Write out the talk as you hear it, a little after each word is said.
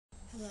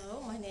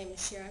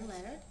is Sharon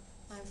Leonard.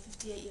 I'm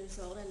 58 years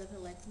old. I live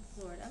in Lakeland,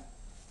 Florida.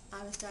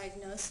 I was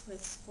diagnosed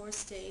with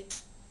 4-stage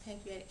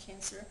pancreatic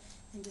cancer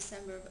in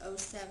December of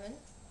 '07.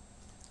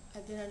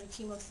 I've been under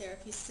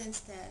chemotherapy since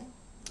then.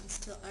 I'm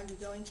still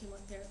undergoing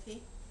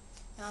chemotherapy.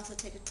 I also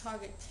take a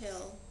target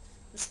pill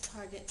which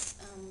targets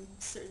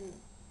certain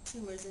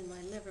tumors in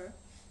my liver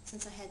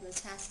since I had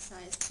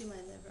metastasized to my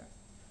liver.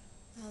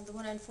 The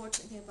one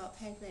unfortunate thing about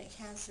pancreatic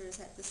cancer is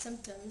that the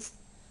symptoms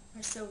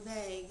are so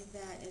vague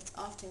that it's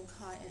often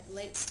caught in a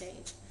late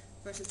stage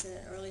versus in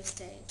an early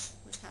stage,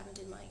 which happened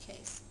in my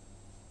case.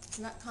 It's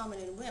not common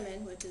in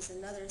women, which is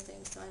another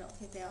thing, so I don't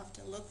think they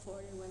often look for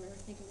it in women or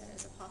thinking that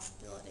as a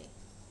possibility.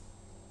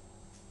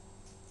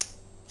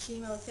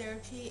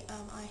 Chemotherapy,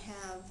 I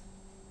have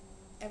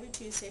every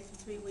Tuesday for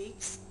 3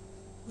 weeks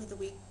with a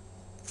week,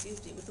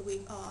 with a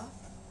week off,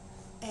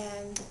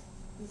 and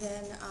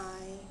then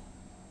I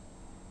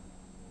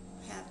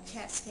have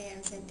CAT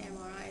scans and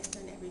MRIs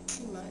done every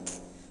 2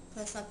 months,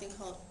 plus something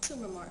called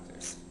tumor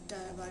markers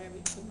done about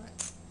every 2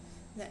 months.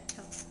 That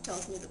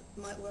tells me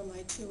where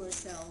my tumor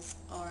cells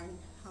are and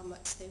how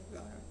much they've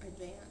grown or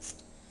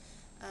advanced.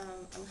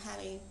 I'm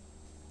having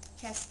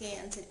CAT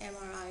scans and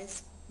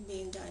MRIs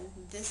being done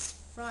this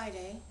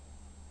Friday,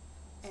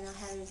 and I'll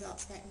have the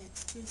results back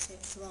next Tuesday,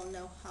 so I'll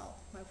know how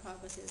my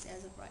progress is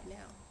as of right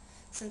now.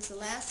 Since the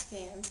last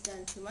scans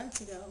done 2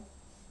 months ago,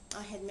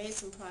 I had made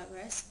some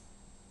progress.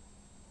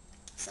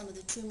 Some of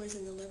the tumors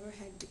in the liver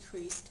had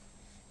decreased,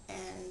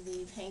 and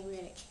the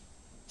pancreatic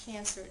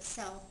cancer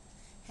itself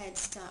had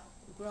stopped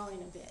growing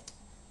a bit.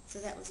 So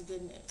that was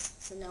good news.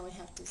 So now we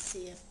have to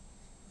see if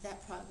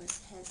that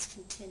progress has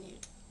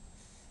continued.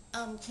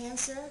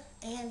 Cancer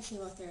and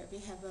chemotherapy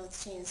have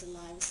both changed the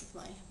lives of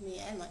me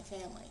and my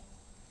family.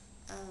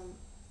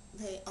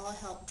 They all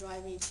help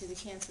drive me to the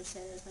cancer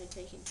centers by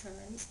taking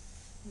turns.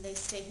 They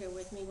stay here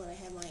with me when I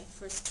have my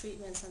first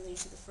treatments on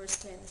usually the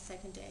first day and the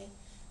second day,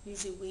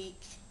 usually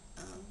weak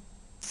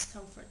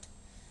discomfort.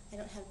 I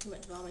don't have too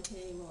much vomiting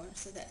anymore,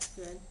 so that's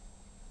good.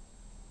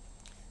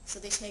 So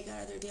they take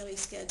out of their daily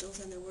schedules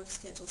and their work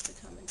schedules to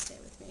come and stay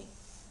with me.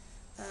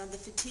 The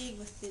fatigue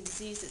with the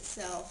disease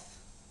itself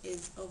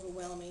is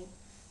overwhelming,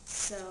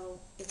 so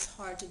it's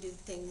hard to do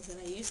things that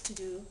I used to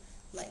do,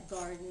 like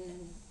garden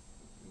and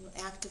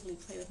actively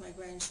play with my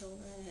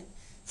grandchildren and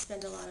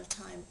spend a lot of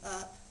time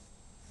up.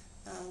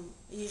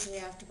 Usually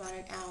after about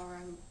an hour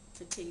I'm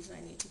fatigued and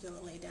I need to go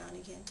and lay down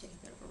again, take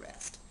a bit of a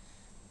rest.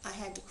 I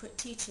had to quit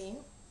teaching,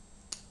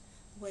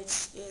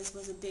 which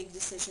was a big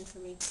decision for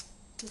me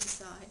to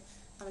decide.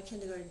 I'm a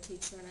kindergarten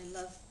teacher and I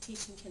love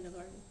teaching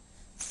kindergarten,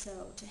 so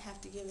to have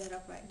to give that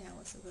up right now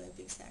was a really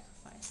big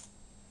sacrifice.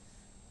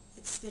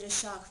 It's been a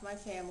shock for my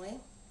family,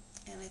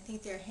 and I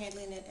think they're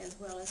handling it as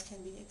well as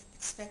can be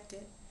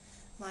expected.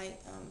 My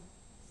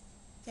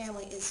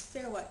family is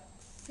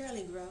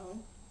fairly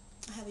grown.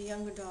 I have a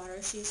younger daughter,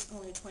 she's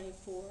only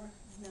 24,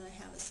 and then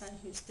I have a son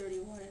who's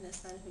 31 and a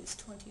son who's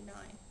 29.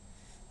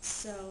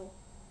 So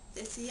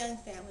it's a young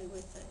family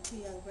with 2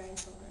 young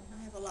grandchildren.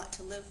 I have a lot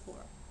to live for.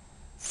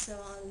 So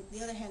on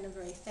the other hand, I'm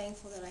very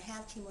thankful that I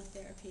have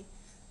chemotherapy,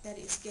 that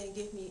it's going to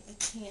give me a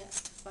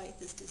chance to fight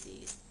this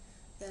disease,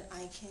 that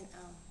I can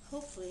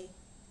hopefully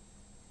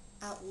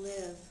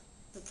outlive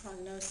the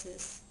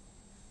prognosis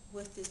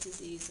with this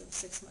disease of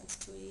 6 months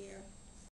to a year.